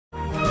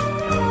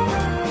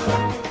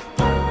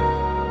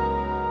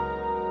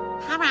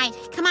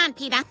on,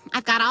 Peter.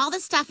 I've got all the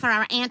stuff for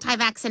our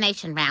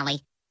anti-vaccination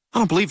rally. I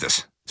don't believe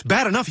this. It's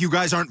bad enough you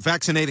guys aren't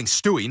vaccinating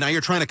Stewie. Now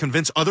you're trying to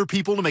convince other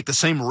people to make the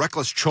same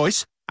reckless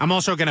choice? I'm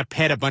also going to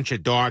pet a bunch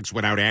of dogs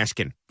without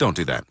asking. Don't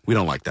do that. We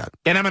don't like that.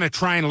 Then I'm going to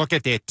try and look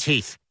at their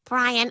teeth.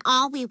 Brian,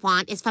 all we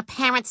want is for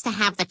parents to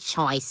have the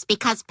choice,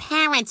 because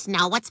parents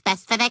know what's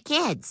best for their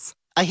kids.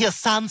 I hear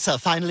Sansa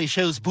finally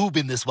shows boob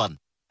in this one.